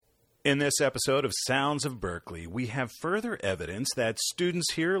In this episode of Sounds of Berklee, we have further evidence that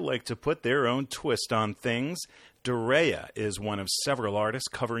students here like to put their own twist on things. D'Rayia is one of several artists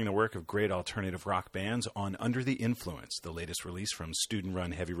covering the work of great alternative rock bands on Under the Influence, the latest release from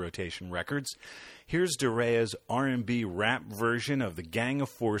student-run Heavy Rotation Records. Here's D'Rayya's R&B rap version of the Gang of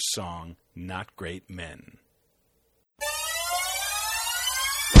Four song, Not Great Men.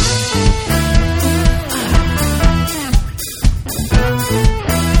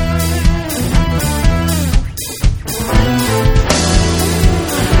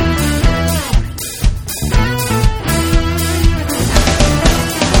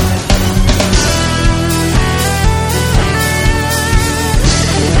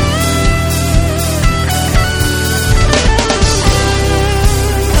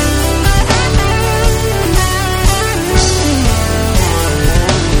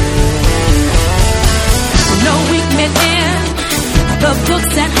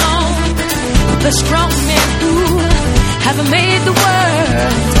 The strong men who have made the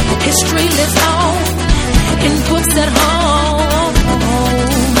world, history lives on in books at home,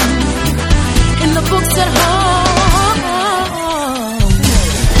 in the books at home.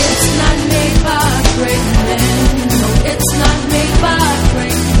 It's not made by great men, no, it's not made by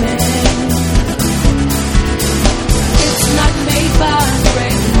great men. It's not made by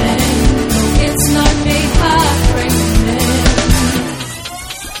great men, no, it's not made by great men.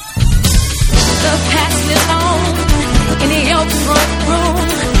 The past lives on in your front room.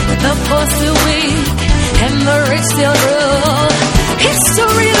 The poor still weak and the rich still rule.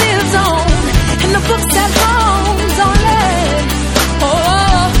 History lives on in the books at home. Don't let,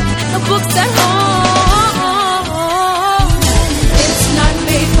 the books at home. It's not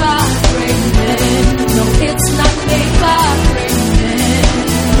made by great men. No, it's not made by great men.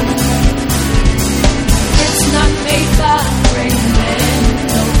 It's not made by great men.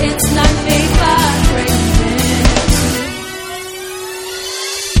 No, it's not made by great men.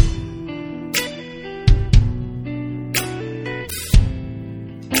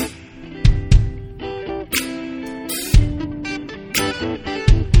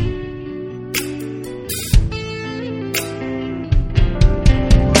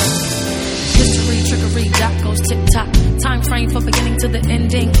 History, trickery, dot goes tick-tock. Time frame for beginning to the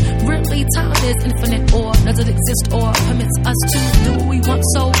ending. Really, time is infinite, or does it exist, or permits us to do what we want?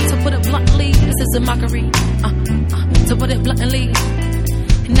 So, to put it bluntly, this is a mockery. To put it bluntly,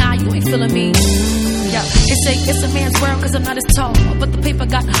 nah, you ain't feeling me. Yeah, they say it's a man's world cause I'm not as tall, but the paper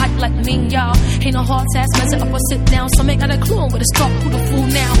got hype like me, y'all. Ain't no hard task, mess it up or sit down. Some ain't got a clue on where to start, who the fool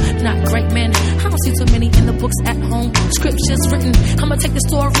now? Not great men, I don't see too many in the books at home. Scriptures written, I'ma take the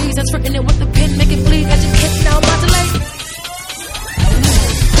stories that's written it with the pen, make it bleed, educate, now modulate.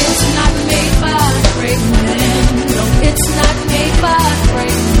 It's not made by great men, no, it's not made by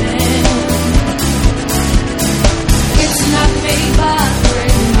great men. It's not made by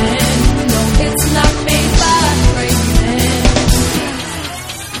great men, no, it's not made by great men.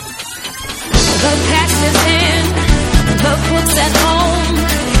 The past is in the books at home,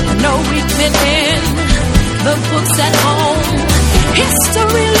 no we've been in the books at home.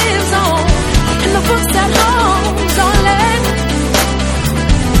 History lives on in the books at home, don't let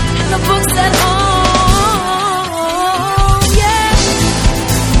the books at home, yeah.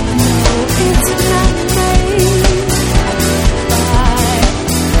 No, it's not made by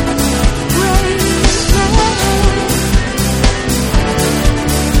great men.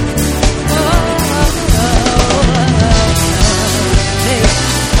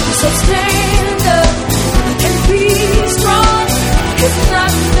 So stand up and be strong. It's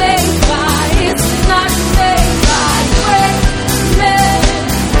not made by, it's not made by great men.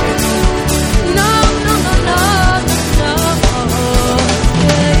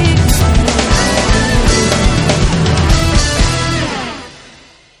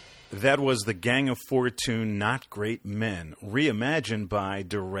 That was the Gang of Four tune, Not Great Men, reimagined by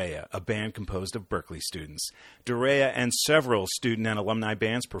D'Rayia, a band composed of Berklee students. D'Rayia and several student and alumni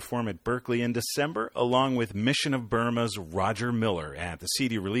bands perform at Berklee in December, along with Mission of Burma's Roger Miller at the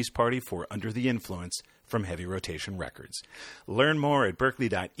CD release party for Under the Influence from Heavy Rotation Records. Learn more at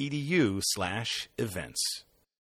berklee.edu/events.